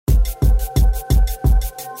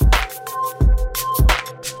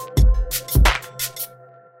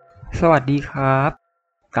สวัสดีครับ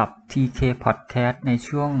กับ TK Podcast ใน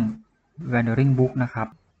ช่วง WanderingBook นะครับ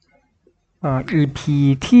EP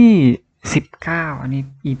ที่19อันนี้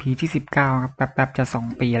EP ที่19ครับแป๊บๆจะ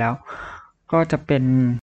2ปีแล้วก็จะเป็น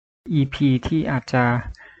EP ที่อาจจะ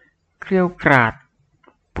เกรี้ยวกราด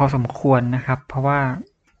พอสมควรนะครับเพราะว่า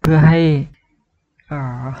เพื่อให้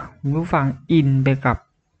คุณผู้ฟังอินไปกับ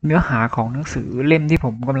เนื้อหาของหนังสือเล่มที่ผ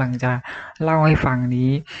มกำลังจะเล่าให้ฟังนี้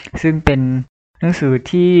ซึ่งเป็นหนังสือ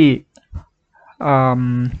ที่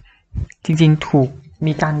จริงๆถูก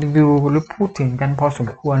มีการรีวิวหรือพูดถึงกันพอสม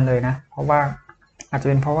ควรเลยนะเพราะว่าอาจจะ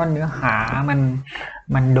เป็นเพราะว่าเนื้อหา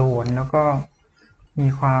มันโดนแล้วก็มี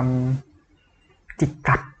ความจิก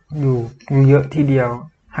กัดอยู่เยอะทีเดียว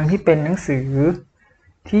ทั้งที่เป็นหนังสือ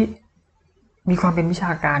ที่มีความเป็นวิช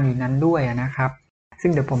าการอยู่นั้นด้วยนะครับซึ่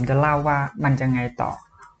งเดี๋ยวผมจะเล่าว่ามันจะไงต่อ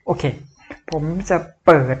โอเคผมจะเ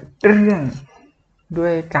ปิดเรื่องด้ว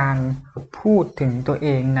ยการพูดถึงตัวเอ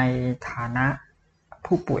งในฐานะ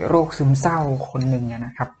ผู้ป่วยโรคซึมเศร้าคนหนึ่งน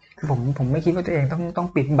ะครับคือผมไม่คิดว่าตัวเองต้อง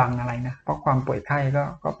ปิดบังอะไรนะเพราะความป่วยไข้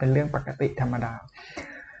ก็เป็นเรื่องปกติธรรมดา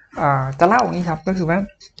จะเล่าอย่างนี้ครับก็คือว่า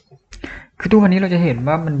คือทุกวันนี้เราจะเห็น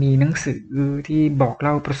ว่ามันมีหนังสือที่บอกเ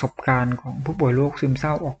ล่าประสบการณ์ของผู้ป่วยโรคซึมเศร้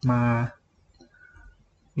าออกมา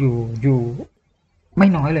อยู่ไม่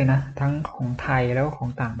น้อยเลยนะทั้งของไทยแล้วก็ของ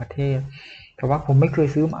ต่างประเทศแต่ว่าผมไม่เคย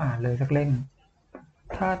ซื้อมาอ่านเลยสักเล่ม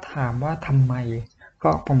ถ้าถามว่าทำไม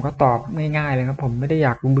ก็ผมก็ตอบง่ายๆเลยครับผมไม่ได้อย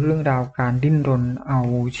ากรู้เรื่องราวการดิ้นรนเอา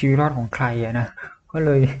ชีวิตรอดของใครนะก็เล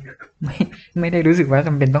ยไม่ได้รู้สึกว่าจ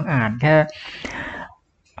ำเป็นต้องอ่านแค่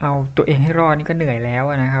เอาตัวเองให้รอดนี่ก็เหนื่อยแล้ว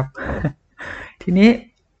นะครับทีนี้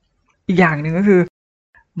อีกอย่างหนึ่งก็คือ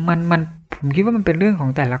มันผมคิดว่ามันเป็นเรื่องขอ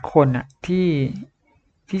งแต่ละคนอะ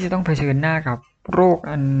ที่จะต้องเผชิญหน้ากับโรค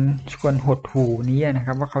อันชวนหดหู่นี้นะค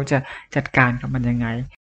รับว่าเขาจะจัดการกับมันยังไง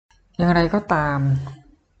อย่างไรก็ตาม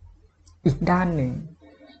อีกด้านห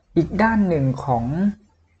นึ่งข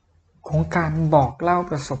องการบอกเล่า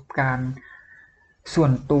ประสบการณ์ส่ว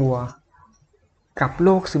นตัวกับโร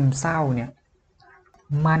คซึมเศร้าเนี่ย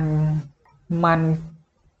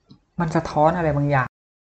มันสะท้อนอะไรบางอย่าง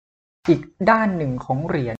อีกด้านหนึ่งของ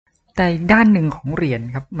เหรียญแต่อีกด้านหนึ่งของเหรียญ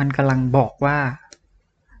ครับมันกำลังบอกว่า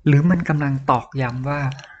หรือมันกำลังตอกย้ำว่า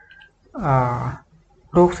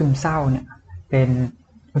โรคซึมเศร้าเนี่ยเป็น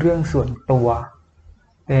เรื่องส่วนตัว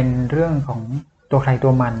เป็นเรื่องของตัวใครตั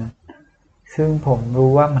วมันซึ่งผมรู้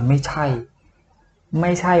ว่ามันไม่ใ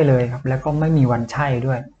ช่เลยครับแล้วก็ไม่มีวันใช่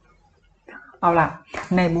ด้วยเอาล่ะ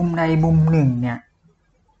ในมุมใดมุมหนึ่งเนี่ย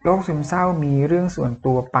โรคซึมเศร้ามีเรื่องส่วน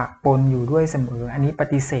ตัวปะปนอยู่ด้วยเสมออันนี้ป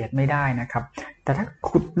ฏิเสธไม่ได้นะครับแต่ถ้า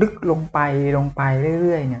ขุดลึกลงไปเ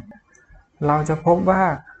รื่อยๆเนี่ยเราจะพบว่า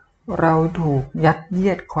เราถูกยัดเยี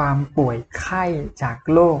ยดความป่วยไข้จาก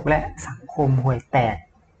โลกและสังคมห่วยแตก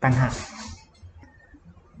ต่างหาก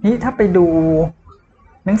นี่ถ้าไปดู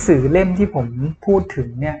หนังสือเล่มที่ผมพูดถึง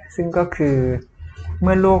เนี่ยซึ่งก็คือเ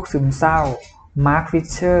มื่อโลกซึมเศร้ามาร์คฟิช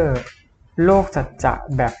เชอร์โลกสัจจะ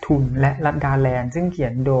แบบทุนและดดาแลนด์ซึ่งเขีย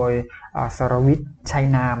นโดยสรวิทย์ชัย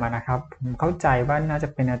นามนะครับผมเข้าใจว่าน่าจะ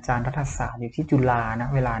เป็นอาจารย์รัฐศาสตร์อยู่ที่จุฬานะ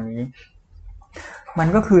เวลานี้มัน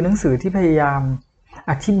ก็คือหนังสือที่พยายาม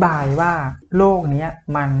อธิบายว่าโลกนี้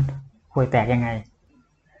มันห่วยแตกยังไง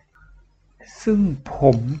ซึ่งผ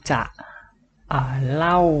มจะเ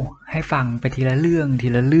ล่าให้ฟังไปทีละเรื่อ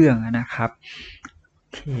งนะครับโอ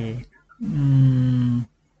เค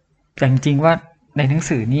แต่จริงๆว่าในหนัง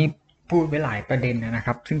สือนี่พูดไว้หลายประเด็นนะค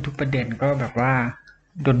รับซึ่งทุกประเด็นก็แบบว่า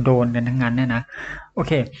โดนกันทั้งนั้นนะโอเ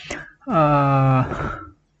ค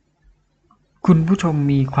คุณผู้ชม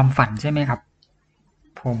มีความฝันใช่ไหมครับ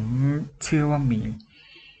ผมเชื่อว่ามี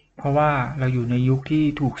เพราะว่าเราอยู่ในยุคที่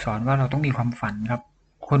ถูกสอนว่าเราต้องมีความฝันครับ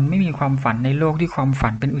คนไม่มีความฝันในโลกที่ความฝั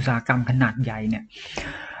นเป็นอุตสาหกรรมขนาดใหญ่เนี่ย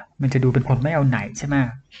มันจะดูเป็นคนไม่เอาไหนใช่ไหม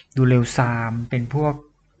ดูเลวทรามเป็นพวก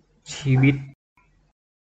ชีวิต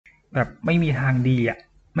แบบไม่มีทางดีอ่ะ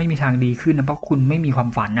ไม่มีทางดีขึ้นนะเพราะคุณไม่มีความ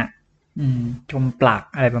ฝันอ่ะจมปลัก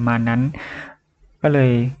อะไรประมาณนั้นก็เล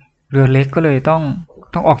ยเรือเล็กก็เลยต้อ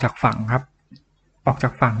งออกจากฝั่งครับออกจา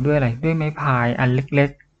กฝั่งด้วยอะไรด้วยไม้พายอันเล็ก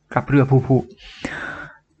ๆกับเรือผูๆ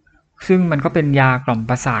ซึ่งมันก็เป็นยากล่อม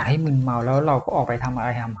ประสาทให้มึนเมาแล้วเราก็ออกไปทำอะไร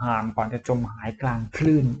หามๆก่อนจะจมหายกลางค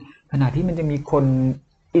ลื่นขณะที่มันจะมีคน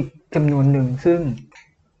อีกจำนวนหนึ่งซึ่ง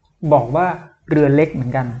บอกว่าเรือเล็กเหมือ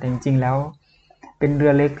นกันแต่จริงๆแล้วเป็นเรื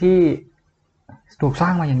อเล็กที่ถูกสร้า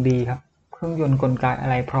งมาอย่างดีครับเครื่องยนต์กลไกอะ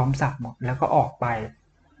ไรพร้อมสับหมดแล้วก็ออกไป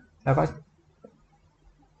แล้วก็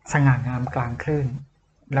สง่างามกลางคลื่น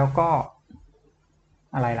แล้วก็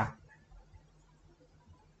อะไรล่ะ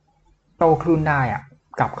โตคลื่นได้อ่ะ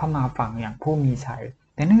กลับเข้ามาฝั่งอย่างผู้มีชัย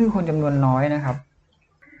แต่นั่นคือคนจำนวนน้อยนะครับ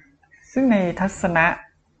ซึ่งในทัศนะ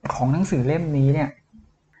ของหนังสือเล่มนี้เนี่ย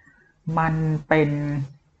มันเป็น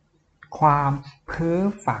ความเพ้อ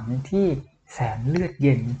ฝันที่แสนเลือดเ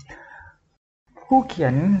ย็นผู้เขีย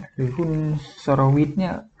นหรือคุณสรวิทย์เนี่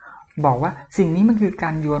ยบอกว่าสิ่งนี้มันคือกา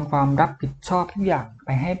รโยนความรับผิดชอบทุกอย่างไป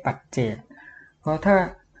ให้ปัจเจกเพราะถ้า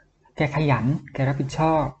แกขยันแกรับผิดช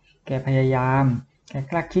อบแกพยายามแก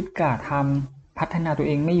กล้าคิดกล้าทำพัฒนาตัวเ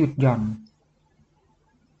องไม่หยุดหย่อน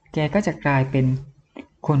แกก็จะกลายเป็น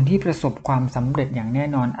คนที่ประสบความสำเร็จอย่างแน่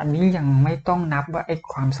นอนอันนี้ยังไม่ต้องนับว่าไอ้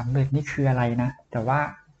ความสำเร็จนี่คืออะไรนะแต่ว่า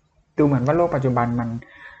ดูเหมือนว่าโลกปัจจุบัน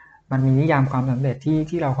มันมีนิยามความสำเร็จ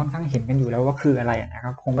ที่เราค่อนข้างเห็นกันอยู่แล้วว่าคืออะไรนะค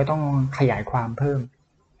รับคงไม่ต้องขยายความเพิ่ม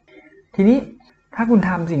ทีนี้ถ้าคุณ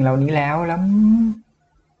ทำสิ่งเหล่านี้แล้ว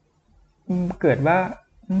เกิดว่า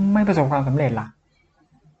ไม่ประสบความสำเร็จล่ะ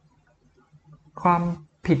ความ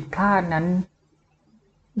ผิดพลาดนั้น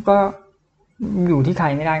ก็อยู่ที่ใคร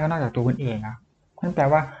ไม่ได้ก็นอกจากตัวคุณเองครับนั่นแปล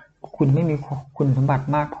ว่าคุณไม่มีคุณสมบัติ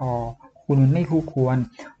มากพอคุณไม่คู่ควร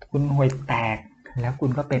คุณห่วยแตกแล้วคุณ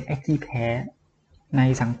ก็เป็นไอ้ขี้แพ้ใน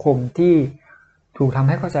สังคมที่ถูกทำใ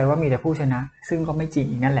ห้เข้าใจว่ามีแต่ผู้ชนะซึ่งก็ไม่จริง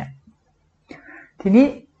อีกนั่นแหละทีนี้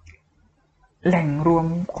แหล่งรวม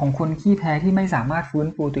ของคนขี้แพ้ที่ไม่สามารถฟื้น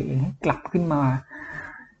ฟูตัวเองให้กลับขึ้นมา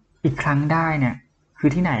อีกครั้งได้เนี่ยคือ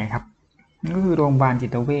ที่ไหนครับก็คือโรงพยาบาลจิ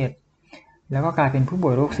ตเวชแล้วก็กลายเป็นผู้ป่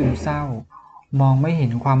วยโรคซึมเศร้ามองไม่เห็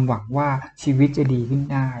นความหวังว่าชีวิตจะดีขึ้น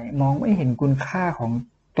ได้มองไม่เห็นคุณค่าของ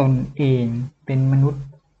ตนเองเป็นมนุษย์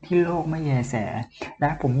ที่โลกไม่แยแสและ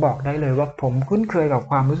ผมบอกได้เลยว่าผมคุ้นเคยกับ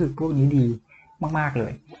ความรู้สึกพวกนี้ดีมากๆเล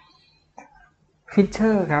ยฟิชเช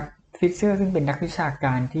อร์ครับฟิชเชอร์ซึ่งเป็นนักวิชาก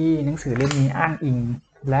ารที่หนังสือเล่มนี้อ้างอิง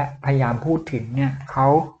และพยายามพูดถึงเนี่ยเขา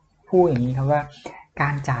พูดอย่างนี้ครับว่ากา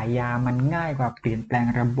รจ่ายยามันง่ายกว่าเปลี่ยนแปลง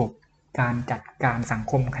ระบบการจัดการสัง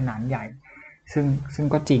คมขนาดใหญ่ซึ่ง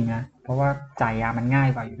ก็จริงนะเพราะว่าจ่ายยามันง่าย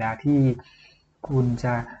กว่าอยู่แล้วที่คุณจ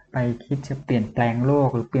ะไปคิดจะเปลี่ยนแปลงโลก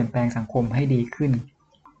หรือเปลี่ยนแปลงสังคมให้ดีขึ้น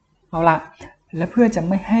เอาละและเพื่อจะ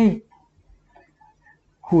ไม่ให้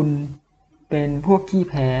คุณเป็นพวกขี้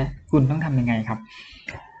แพ้คุณต้องทำยังไงครับ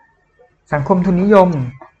สังคมทุนนิยม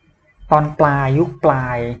ตอนปลายยุคปลา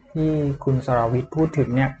ยที่คุณสรวิทย์พูดถึง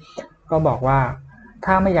เนี่ยก็บอกว่า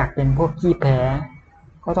ถ้าไม่อยากเป็นพวกขี้แพ้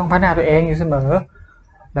ก็ต้องพัฒนาตัวเองอยู่เสมอ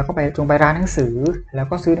แล้วก็ไปร้านหนังสือแล้ว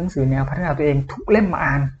ก็ซื้อหนังสือแนวพัฒนาตัวเองทุกเล่มมา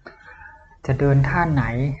อ่านจะเดินท่าไหน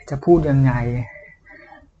จะพูดยังไง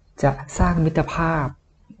จะสร้างมิตรภาพ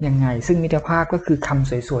ยังไงซึ่งมิตรภาพก็คือคำ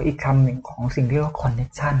สวยๆอีกคำหนึ่งของสิ่งที่เรียกว่า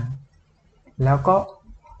connection แล้วก็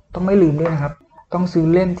ต้องไม่ลืมด้วยนะครับต้องซื้อ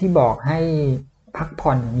เล่มที่บอกให้พักผ่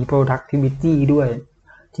อนมี productivity ด้วย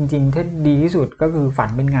จริงๆถ้าดีที่สุดก็คือฝัน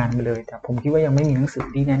เป็นงานไปเลยแต่ผมคิดว่ายังไม่มีหนังสือ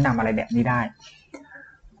ที่แนะนำอะไรแบบนี้ได้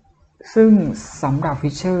ซึ่งสำหรับฟิ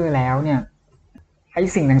ชเชอร์แล้วเนี่ยไอ้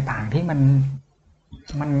สิ่งต่างๆที่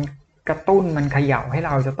มันกระตุ้นมันเขย่าให้เ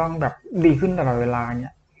ราจะต้องแบบดีขึ้นตลอดเวลาเนี่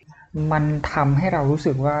ยมันทำให้เรารู้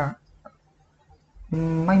สึกว่า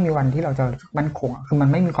ไม่มีวันที่เราจะมั่นคงคือมัน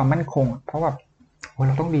ไม่มีความมั่นคงเพราะว่าเ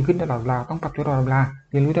ราต้องดีขึ้นตลอดเวลาต้องปรับตัวตลอดเวลา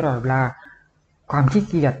เรียนรู้ตลอดเวลาความขี้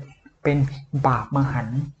เกียจเป็นบาปมหัน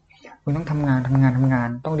ต์คุณต้องทำงานต้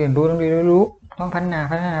องเรียนรู้ต้องพัฒนา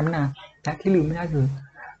และที่ลืมไม่ได้คือ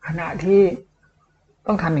ขณะที่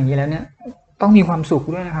ต้องทำอย่างนี้แล้วเนี่ยต้องมีความสุข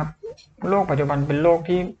ด้วยนะครับโลกปัจจุบันเป็นโลก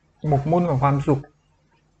ที่หมกมุ่นกับความสุข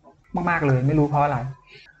มากๆเลยไม่รู้เพราะอะไร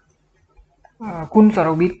คุณสร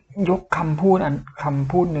วิทย์ยกคำพูด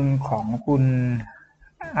หนึ่งของคุณ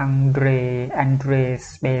อังเดรส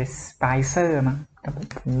ไปเซอร์มั้ง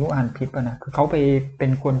ผมรู้อ่านผิดป่ะนะคือเขาไปเป็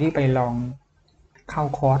นคนที่ไปลองเข้า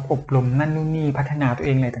คอร์สอบรมนั่นนู่นนี่พัฒนาตัวเอ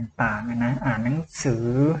งอะไรต่างๆนะอ่านหนังสือ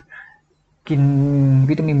กิน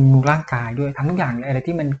วิตามินบำรุงร่างกายด้วยทำทุกอย่างเลยอะไร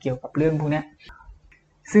ที่มันเกี่ยวกับเรื่องพวกนี้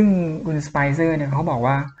ซึ่งคุณสไปเซอร์เนี่ยเขาบอก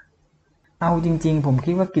ว่าเอาจริงๆผม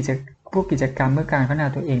คิดว่าพวกกิจกรรมเพื่อการพัฒนา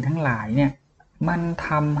ตัวเองทั้งหลายเนี่ยมันท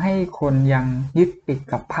ำให้คนยังยึดติด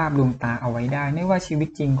กับภาพลวงตาเอาไว้ได้ไม่ว่าชีวิต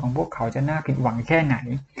จริงของพวกเขาจะน่าผิดหวังแค่ไหน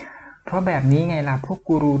เพราะแบบนี้ไงล่ะพวก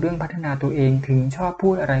กูรูเรื่องพัฒนาตัวเองถึงชอบพู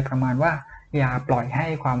ดอะไรประมาณว่าอย่าปล่อยให้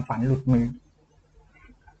ความฝันหลุดมือ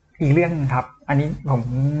อีกเรื่องครับอันนี้ผม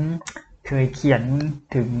เคยเขียน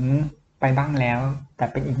ถึงไปบ้างแล้วแต่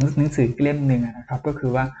เป็นอีกหนังสือเล่มหนึ่งนะครับก็คื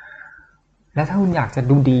อว่าแล้วถ้าคุณอยากจะ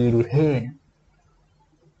ดูดีดูเท่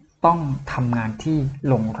ต้องทำงานที่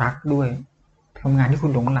หลงรักด้วยทำงานที่คุ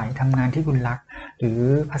ณหลงไหลทำงานที่คุณรักหรือ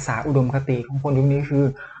ภาษาอุดมคติของคนยุคนี้คือ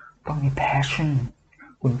ต้องมี passion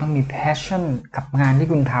คุณต้องมี passion กับงานที่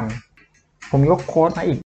คุณทำผมยกโค้ดมา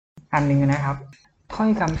อีกอันนึงนะครับถ้อย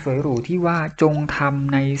คำสวยหรูที่ว่าจงท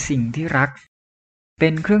ำในสิ่งที่รักเป็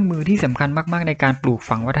นเครื่องมือที่สำคัญมากๆในการปลูก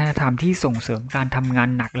ฝังวัฒนธรรมที่ส่งเสริมการทำงาน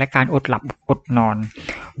หนักและการอดหลับอดนอน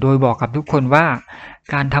โดยบอกกับทุกคนว่า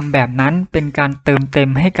การทำแบบนั้นเป็นการเติมเต็ม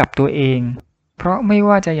ให้กับตัวเอง เพราะไม่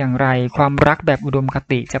ว่าจะอย่างไรความรักแบบอุดมค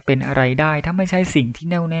ติจะเป็นอะไรได้ถ้าไม่ใช่สิ่งที่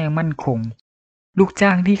แน่วแน่มั่นคงลูกจ้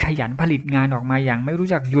างที่ขยันผลิตงานออกมาอย่างไม่รู้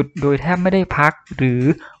จักหยุดโดยแทบไม่ได้พักหรือ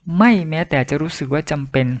ไม่แม้แต่จะรู้สึกว่าจ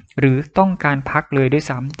ำเป็นหรือต้องการพักเลยด้วย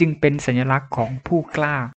ซ้ำจึงเป็นสัญลักษณ์ของผู้ก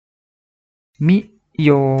ล้ามิโย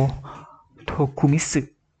โทคุมิสึ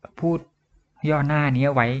พูดย่อหน้านี้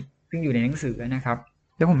ไว้ซึ่งอยู่ในหนังสือนะครับ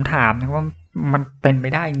แล้วผมถามนะว่ามันเป็นไป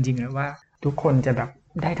ได้จริงๆหรือว่าทุกคนจะแบบ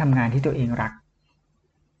ได้ทำงานที่ตัวเองรัก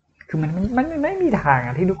คือมันไม่มีทาง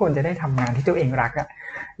ที่ทุกคนจะได้ทำงานที่ตัวเองรัก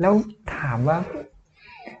แล้วถามว่า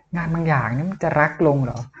งานบางอย่างนี่มันจะรักลงเห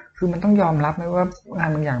รอคือมันต้องยอมรับไหมว่างาน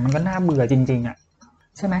บางอย่างมันก็น่าเบื่อจริง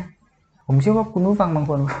ๆใช่ไหมผมเชื่อว่าคุณผู้ฟังบาง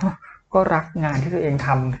คนก็รักงานที่ตัวเองท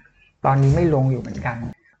ำตอนนี้ไม่ลงอยู่เหมือนกัน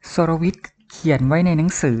สรวิทย์เขียนไว้ในหนั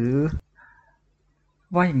งสือ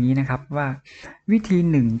ว่าอย่างนี้นะครับว่าวิธี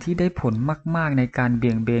หนึ่งที่ได้ผลมากๆในการเ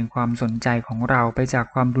บี่ยงเบนความสนใจของเราไปจาก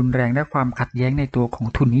ความรุนแรงและความขัดแย้งในตัวของ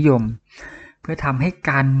ทุนนิยมเพื่อทำให้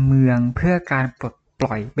การเมืองเพื่อการปลดป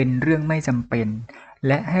ล่อยเป็นเรื่องไม่จำเป็นแ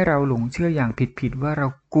ละให้เราหลงเชื่ออย่างผิดๆว่าเรา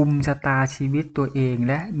กุมชะตาชีวิตตัวเอง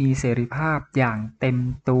และมีเสรีภาพอย่างเต็ม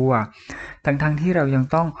ตัวทั้งที่เรายัง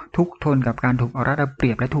ต้องทุกข์ทนกับการถูกเอารัดเอาเป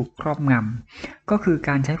รียบและถูกครอบงำก็คือก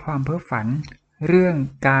ารใช้ความเพ้อฝันเรื่อง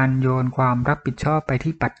การโยนความรับผิดชอบไป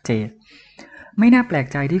ที่ปัจเจกไม่น่าแปลก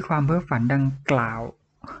ใจที่ความเพ้อฝันดังกล่าว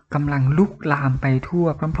กำลังลุกลามไปทั่ว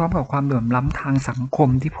พร้อมๆกับความเหลื่อมล้ำทางสังคม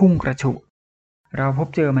ที่พุ่งกระฉูดเราพบ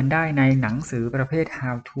เจอมันได้ในหนังสือประเภท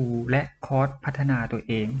How to และคอร์สพัฒนาตัว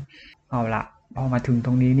เองเอาละพอมาถึงต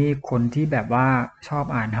รงนี้นี่คนที่แบบว่าชอบ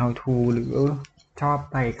อ่าน How to หรือชอบ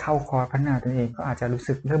ไปเข้าคอร์สพัฒนาตัวเองก็อาจจะรู้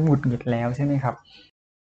สึกเริ่มหงุดหงิดแล้วใช่ไหมครับ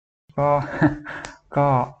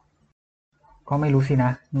ก็ไม่รู้สิน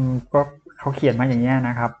ะก็เขาเขียนมาอย่างนี้น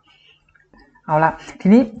ะครับเอาละที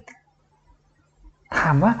นี้ถ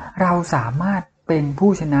ามว่าเราสามารถเป็น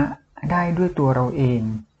ผู้ชนะได้ด้วยตัวเราเอง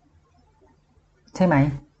ใช่ไหม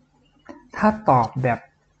ถ้าตอบแบบ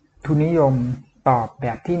ทุนนิยมตอบแบ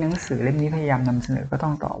บที่หนังสือเล่มนี้พยายามนำเสนอก็ต้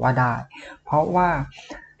องตอบว่าได้เพราะว่า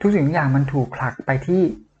ทุกสิ่งทุกอย่างมันถูกผลักไปที่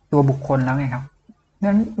ตัวบุคคลแล้วไงครับ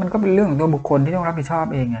นั้นมันก็เป็นเรื่องของตัวบุคคลที่ต้องรับผิดชอบ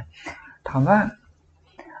เองไงถามว่า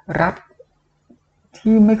รัฐ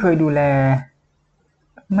ที่ไม่เคยดูแล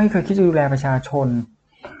ไม่เคยคิดจะดูแลประชาชน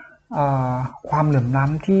ความเหลื่อมล้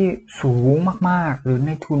ำที่สูงมากๆหรือใ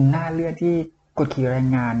นทุนหน้าเลือดที่กดขี่แรง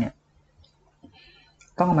งานเนี่ย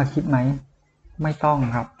ต้องมาคิดไหมไม่ต้อง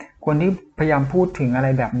ครับคนที่พยายามพูดถึงอะไร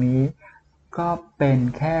แบบนี้ก็เป็น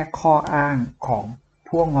แค่ข้ออ้างของ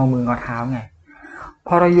พวกงอมืองอเท้าไงพ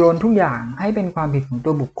อเราโยนทุกอย่างให้เป็นความผิดของ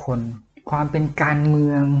ตัวบุคคลความเป็นการเมื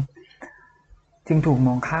องจึงถูกม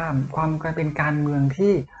องข้ามความเป็นการเมือง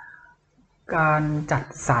ที่การจัด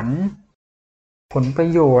สรรผลประ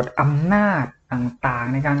โยชน์อำนาจต่าง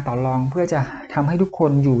ๆในการต่อรองเพื่อจะทำให้ทุกค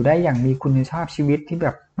นอยู่ได้อย่างมีคุณภาพชีวิตที่แบ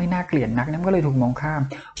บไม่น่าเกลียดนักนั่นก็เลยถูกมองข้าม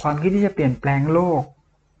ความคิดที่จะเปลี่ยนแปลงโลก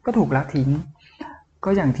ก็ถูกละทิ้งก็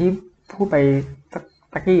อย่างที่พูดไป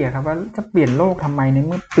ตะกี้ครับว่าจะเปลี่ยนโลกทำไมในเ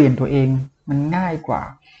มื่อเปลี่ยนตัวเองมันง่ายกว่า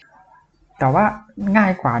แต่ว่าง่า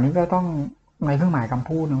ยกว่านี้ก็ต้องในเครื่องหมายคำ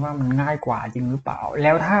พูดนะว่ามันง่ายกว่าจริงหรือเปล่าแ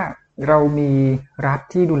ล้วถ้าเรามีรัฐ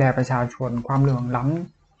ที่ดูแลประชาชนความเหลื่อมล้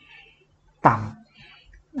ำต่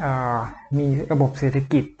ำมีระบบเศรษฐ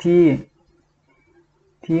กิจ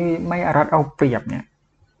ที่ไม่เอารัดเอาเปรียบเนี่ย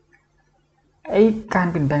การ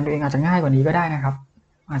เปลี่ยนแปลงตัวเองอาจจะง่ายกว่านี้ก็ได้นะครับ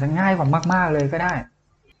อาจจะง่ายกว่ามากๆเลยก็ได้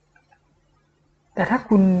แต่ถ้า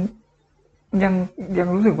คุณยัง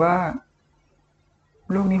รู้สึกว่า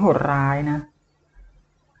โลกนี้โหดร้ายนะ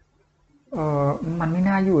มันไม่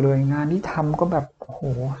น่าอยู่เลยงานที่ทำก็แบบโอ้โห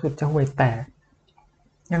สุดจะห่วยแตก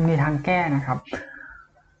ยังมีทางแก้นะครับ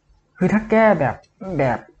คือถ้าแก้แบ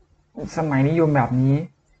บสมัยนิยมแบบนี้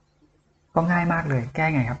ก็ง่ายมากเลยแก้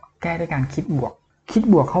ไงครับแก้ด้วยการคิดบว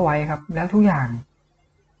กเข้าไว้ครับแล้วทุกอย่าง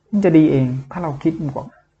มันจะดีเองถ้าเราคิดบวก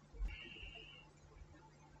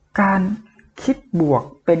การคิดบวก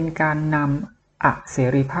เป็นการนำเส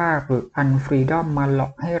รีภาพหรืออันฟรีดอมมาหลอ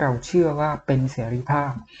กให้เราเชื่อว่าเป็นเสรีภา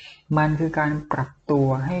พมันคือการปรับตัว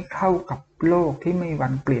ให้เข้ากับโลกที่ไม่มีวั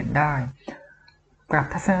นเปลี่ยนได้ปรับ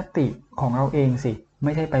ทัศนคติของเราเองสิไ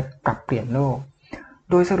ม่ใช่ไปปรับเปลี่ยนโลก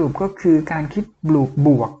โดยสรุปก็คือการคิดบ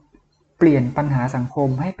วกเปลี่ยนปัญหาสังคม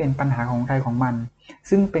ให้เป็นปัญหาของใครของมัน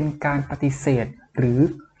ซึ่งเป็นการปฏิเสธหรือ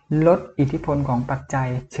ลดอิทธิพลของปัจจัย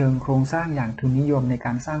เชิงโครงสร้างอย่างทุนนิยมในก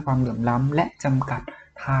ารสร้างความเหลื่อมล้ำและจำกัด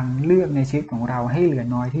ทางเลือกในชีวิตของเราให้เหลือ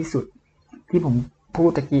น้อยที่สุดที่ผมพูด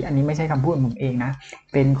ตะกี้อันนี้ไม่ใช่คำพูดของผมเองนะ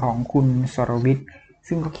เป็นของคุณสรวิทย์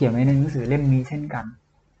ซึ่งเขาเขียนไว้ในหนังสือเล่มนี้เช่นกัน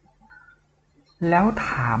แล้วถ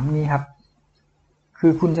ามนี้ครับคื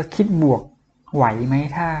อคุณจะคิดบวกไหวไหม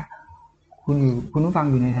ถ้า คุณผู้ฟัง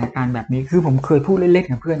อยู่ในสถานการณ์แบบนี้คือผมเคยพูดเล่น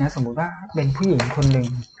ๆกับเพื่อนนะสมมติว่าเป็นผู้หญิงคนหนึ่ง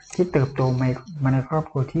ที่เติบโตมาในครอบ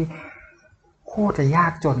ครัวที่โคตรจะยา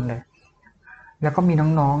กจนเลยแล้วก็มี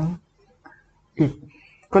น้องๆอีก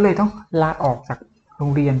ก็เลยต้องลาออกจากโร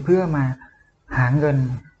งเรียนเพื่อมาหาเงิน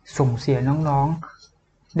ส่งเสียน้อง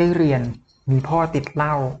ๆได้เรียนมีพ่อติดเหล้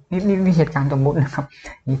านี่เหตุการณ์สมมตินะครับ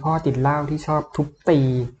มีพ่อติดเหล้าที่ชอบทุบตี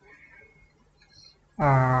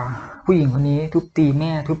ผู้หญิงคนนี้ทุบตีแ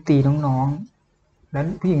ม่ทุบตีน้องๆแล้ว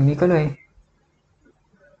ผู้หญิงนี้ก็เลย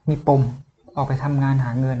มีปมออกไปทำงานห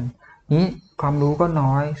าเงินนี้ความรู้ก็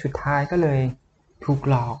น้อยสุดท้ายก็เลยถูก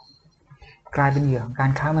หลอกกลายเป็นเหยื่อของกา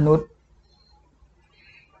รค้ามนุษย์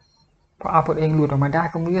พอเอาตัวเองหลุดออกมาได้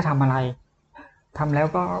ก็ไม่รู้จะทำอะไรทำแล้ว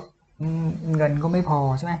ก็เงินก็ไม่พอ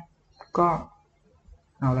ใช่ไหมก็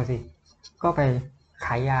เอาละสิก็ไปข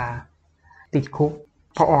ายยาติดคุก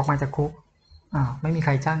พอออกมาจากคุกไม่มีใค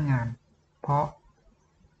รจ้างงานเพราะ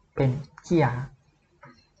เป็นขี้ยา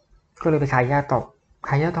ก็เลยไปขายยาต่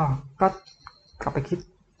อก็กลับไปคิด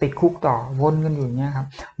ติดคุกต่อวนกันอยู่อย่างเงี้ยครับ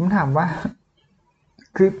ผมถามว่า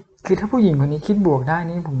คือถ้าผู้หญิงคนนี้คิดบวกได้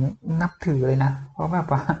นี่ผมนับถือเลยนะเพราะแบบ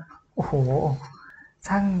ว่าโอ้โห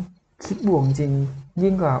ช่างคิดบวกจริง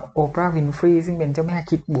ยิ่งกว่าโอปราห์วินฟรีซึ่งเป็นเจ้าแม่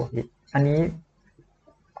คิดบวกอีกอันนี้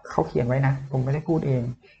เขาเขียนไว้นะผมไม่ได้พูดเอง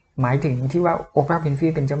หมายถึงที่ว่าโอปราห์วินฟรี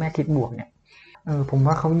เป็นเจ้าแม่คิดบวกเนี่ยผม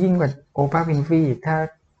ว่าเขายิ่งกว่าโอปราห์วินฟรี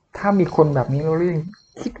ถ้ามีคนแบบนี้เราเรื่อง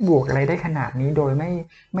คิดบวกอะไรได้ขนาดนี้โดยไ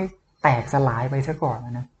ม่แตกสลายไปซะก่อนน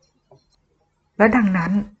ะและดังนั้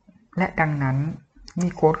นมี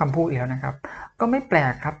โค้ดคำพูดอีกแล้วนะครับก็ไม่แปล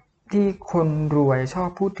กครับที่คนรวยชอบ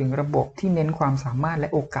พูดถึงระบบที่เน้นความสามารถและ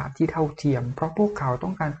โอกาสที่เท่าเทียมเพราะพวกเขาต้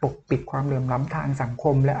องการปกปิดความเหลื่อมล้ำทางสังค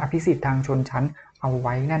มและอภิสิทธิ์ทางชนชั้นเอาไ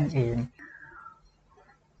ว้นั่นเอง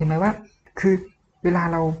เห็นไหมว่าคือเวลา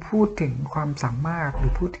เราพูดถึงความสามารถหรื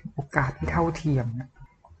อพูดถึงโอกาสที่เท่าเทียม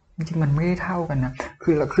จริงๆมันไม่ได้เท่ากันนะ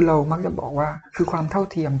คือเรามักจะบอกว่าคือความเท่า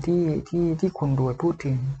เทียมที่คนรวยพูด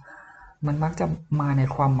ถึงมันมักจะมาใน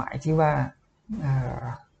ความหมายที่ว่า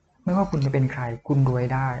ไม่ว่าคุณจะเป็นใครคุณรวย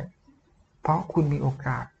ได้เพราะคุณมีโอก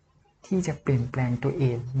าสที่จะเปลี่ยนแปลงตัวเอ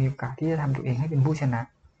งมีโอกาสที่จะทำตัวเองให้เป็นผู้ชนะ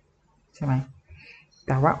ใช่ไหมแ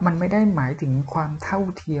ต่ว่ามันไม่ได้หมายถึงความเท่า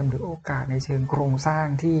เทียมหรือโอกาสในเชิงโครงสร้าง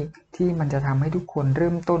ที่มันจะทำให้ทุกคนเ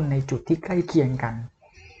ริ่มต้นในจุดที่ใกล้เคียงกัน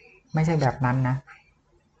ไม่ใช่แบบนั้นนะ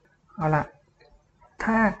เอาละ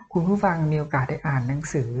ถ้าคุณผู้ฟังมีโอกาสได้อ่านหนัง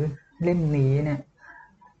สือเล่มนี้เนี่ย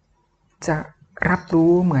จะรับ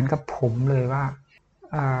รู้เหมือนกับผมเลยว่า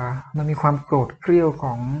มันมีความโกรธเกรี้ยวข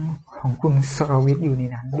องคุณสรวิทย์อยู่ใน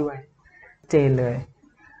นั้นด้วยเจนเลย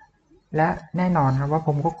และแน่นอนครับว่าผ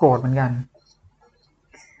มก็โกรธเหมือนกัน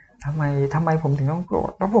ทำไมผมถึงต้องโกร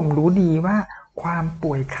ธเพราะผมรู้ดีว่าความ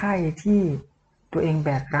ป่วยไข้ที่ตัวเองแบ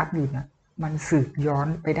กรับอยู่เนี่ยมันสืบย้อน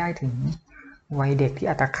ไปได้ถึงวัยเด็กที่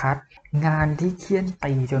อัตคัดงานที่เคี่ยน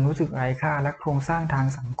ตีจนรู้สึกไร้ค่าและโครงสร้างทาง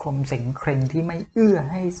สังคมเส็งเคร่งที่ไม่เอื้อ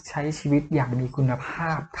ให้ใช้ชีวิตอย่างมีคุณภ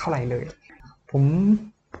าพเท่าไหร่เลยผม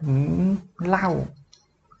เล่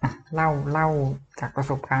าจากประ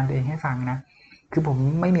สบการณ์ตัวเองให้ฟังนะคือผม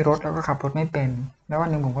ไม่มีรถแล้วก็ขับรถไม่เป็นแล้ววัน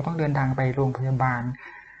หนึ่งผมก็ต้องเดินทางไปโรงพยาบาล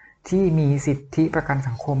ที่มีสิทธิประกัน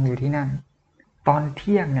สังคมอยู่ที่นั่นตอนเ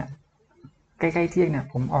ที่ยงเนี่ยใกล้ๆเที่ยงเนี่ย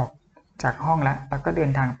ผมออกจากห้องแล้วก็เดิ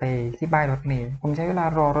นทางไปที่ป้ายรถเมล์ผมใช้เวลา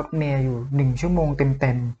รอรถเมล์อยู่1 ชั่วโมงเ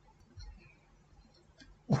ต็ม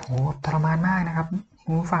ๆโอ้โหทรมานมากนะครับคุ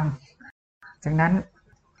ณผู้ฟังจากนั้น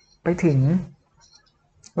ไปถึง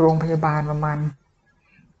โรงพยาบาลประมาณ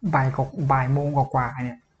บ่ายโมงกว่าเ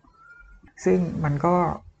นี่ยซึ่งมันก็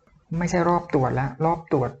ไม่ใช่รอบตรวจแล้วรอบ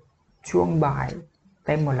ตรวจช่วงบ่ายเ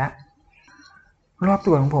ต็มหมดแล้วรอบต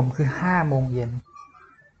รวจของผมคือ5 โมงเย็น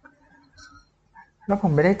แล้วผ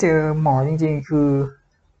มไม่ได้เจอหมอจริงๆคือ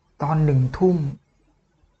ตอน1 ทุ่ม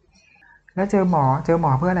แล้วเจอหมอ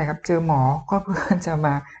เพื่ออะไรครับเจอหมอก็เพื่อจะม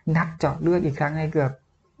านัดเจาะเลือดอีกครั้งในเกือบ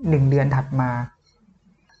1 เดือนถัดมา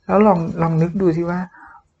แล้วลองนึกดูสิว่า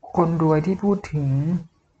คนรวยที่พูดถึง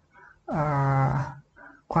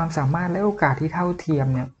ความสามารถและโอกาสที่เท่าเทียม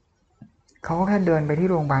เนี่ยเขาก็แค่เดินไปที่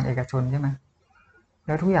โรงพยาบาลเอกชนใช่ไหมแ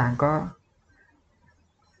ล้วทุกอย่างก็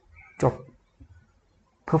จบ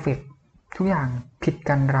เพอร์เฟกต์ทุกอย่างผิด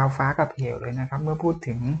กันราวฟ้ากับเหวเลยนะครับเมื่อพูด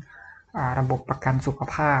ถึงระบบประกันสุข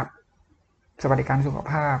ภาพสวัสดิการสุข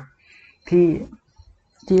ภาพ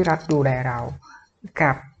ที่รัฐดูแลเรา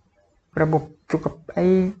กับระบบ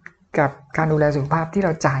กับการดูแลสุขภาพที่เร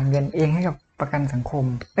าจ่ายเงินเองให้กับประกันสังคม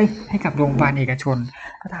ให้กับโรงพยาบาลเอกชน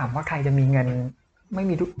ถ้าถามว่าใครจะมีเงินไม่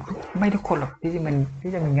ทุกคนหรอกที่จะ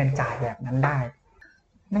มีเงินจ่ายแบบนั้นได้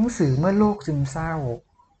หนังสือเมื่อโลกซึมเศร้า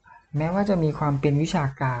แม้ว่าจะมีความเป็นวิชา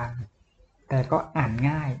การแต่ก็อ่าน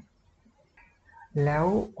ง่ายแล้ว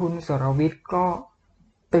คุณสรวิทย์ก็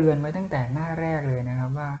เตือนไว้ตั้งแต่หน้าแรกเลยนะครั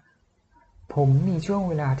บว่าผมมีช่วง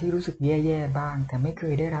เวลาที่รู้สึกแย่ๆบ้างแต่ไม่เค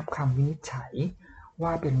ยได้รับคำวินิจฉัยว่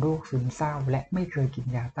าเป็นโรคซึมเศร้าและไม่เคยกิน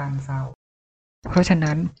ยาต้านเศร้าเพราะฉะ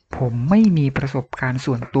นั้นผมไม่มีประสบการณ์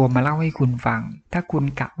ส่วนตัวมาเล่าให้คุณฟังถ้าคุณ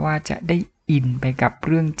กะว่าจะได้อินไปกับเ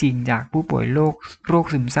รื่องจริงจากผู้ป่วยโรค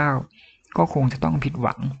ซึมเศร้าก็คงจะต้องผิดห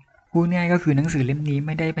วังพูดง่ายก็คือหนังสือเล่มนี้ไ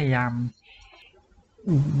ม่ได้พยายาม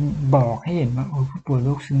บอกให้เห็นว่าผู้ป่วยโร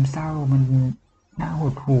คซึมเศร้ามันน่าห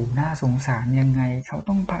ดหู่น่าสงสารยังไงเขา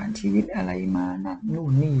ต้องผ่านชีวิตอะไรมานั่นนู่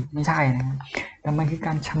นนี่ไม่ใช่นะครับแต่มันคือก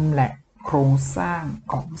ารชำแหละโครงสร้าง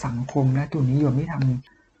ของสังคมและทุนนิยมที่ท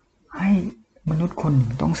ำให้มนุษย์คนหนึ่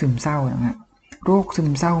งต้องซึมเศร้านะฮะโรคซึ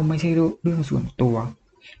มเศร้าไม่ใช่เรื่องส่วนตัว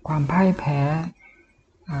ความพ่ายแพ้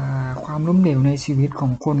ความล้มเหลวในชีวิตขอ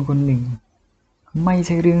งคนคนหนึ่งไม่ใ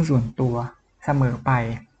ช่เรื่องส่วนตัวเสมอไป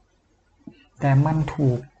แต่มันถู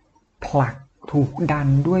กผลักถูกดัน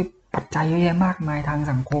ด้วยปัจจัยเยอะแยะมากมายทาง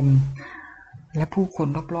สังคมและผู้คน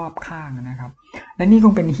รอบๆข้างนะครับและนี่ค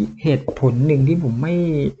งเป็นเหตุผลหนึ่งที่ผมไ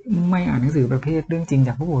ม่อ่านหนังสือประเภทเรื่องจริงจ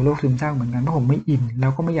ากผู้ป่วยโรคซึมเศร้าเหมือนกันเพราะผมไม่อินแล้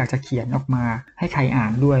วก็ไม่อยากจะเขียนออกมาให้ใครอ่า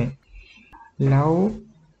นด้วยแล้ว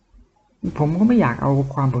ผมก็ไม่อยากเอา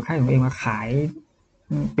ความปวดไข้ของตัวเองมาขาย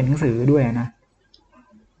เป็นหนังสือด้วยนะ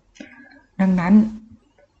ดังนั้น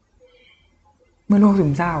เมื่อโรคซึ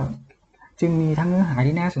มเศร้าจึงมีทั้งเนื้อหา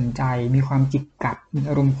ที่น่าสนใจมีความจิกกัดมี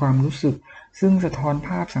อารมณ์ความรู้สึกซึ่งสะท้อนภ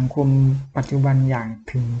าพสังคมปัจจุบันอย่าง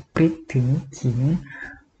ถึงพริกถึงขิง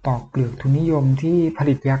ปอกเปลือกทุนนิยมที่ผ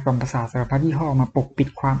ลิตยากล่อมประสาทสารพัดยี่ห้อมาปกปิด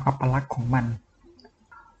ความอัปลักษณ์ของมัน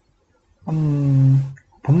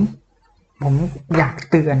ผมอยาก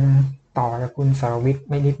เตือนต่อจากคุณสรวิทย์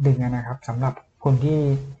ไม่นิดนึงนะครับสำหรับคนที่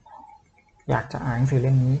อยากจะอ่านหนังสือเ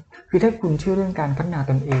ล่มนี้คือถ้าคุณเชื่อเรื่องการพัฒนา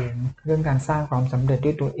ตนเองเรื่องการสร้างความสำเร็จ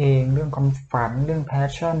ด้วยตัวเองเรื่องความฝันเรื่อง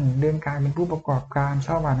passion เรื่องการเป็นผู้ประกอบการช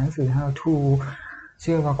อบอ่านหนังสือ how to เ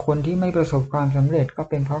ชื่อว่าคนที่ไม่ประสบความสำเร็จก็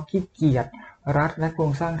เป็นเพราะขี้เกียจรัฐและโคร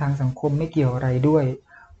งสร้างทางสังคมไม่เกี่ยวอะไรด้วย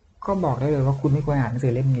ก็บอกได้เลยว่าคุณไม่ควรอ่านหนังสื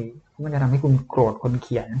อเล่มนี้เพราะมันจะทำให้คุณโกรธคนเ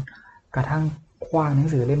ขียนกระทั่งคว้างหนัง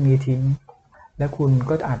สือเล่มนี้ทิ้งและคุณ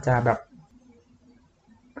ก็อาจจะแบบ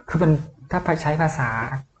คือมันถ้าใช้ภาษา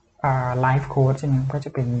life coach ใช่ไหมก็จ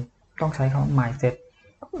ะเป็นต้องใช้คำ mindset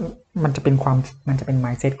มันจะเป็น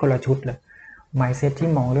mindset คนละชุดเลย mindset ที่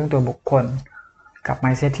มองเรื่องตัวบุคคลกับ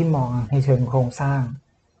mindset ที่มองในเชิงโครงสร้าง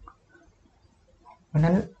เพราะ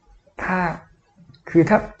นั้นถ้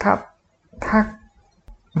า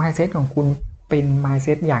mindset ของคุณเป็น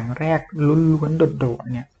mindset อย่างแรกล้วนๆโดด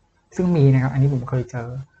ๆเนี่ยซึ่งมีนะครับอันนี้ผมเคยเจอ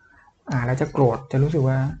แล้วจะโกรธจะรู้สึก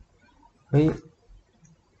ว่าเฮ้ย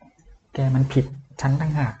แกมันผิดฉันต่า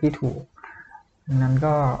งหากที่ถูกนั้น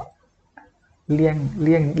ก็เลี่ย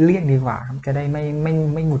งดีกว่าครับจะได้ไ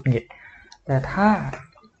ม่หงุดหงิดแต่ถ้า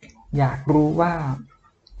อยากรู้ว่า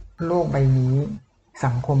โลกใบนี้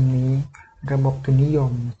สังคมนี้ระบบทุนนิย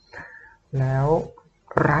มแล้ว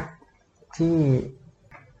รัฐที่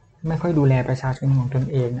ไม่ค่อยดูแลประชาชนของตน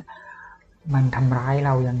เองมันทำร้ายเร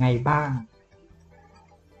ายังไงบ้าง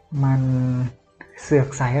มันเสือก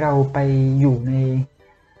ใส่เราไปอยู่ใน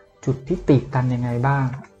จุดที่ติดตันยังไงบ้าง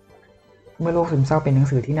เมื่อโลกซึมเศร้าเป็นหนัง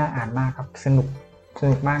สือที่น่าอ่านมากครับสนุ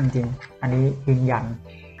กมากจริงอันนี้ยืนยัน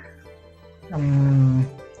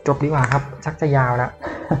จบดีกว่าครับชักจะยาวแล้ว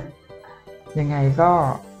ยังไงก็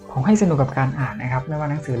ขอให้สนุกกับการอ่านนะครับไม่ว่า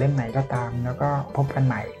หนังสือเล่มไหนก็ตามแล้วก็พบกันใ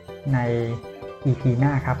หม่ใน EP หน้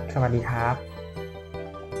าครับสวัสดีครับ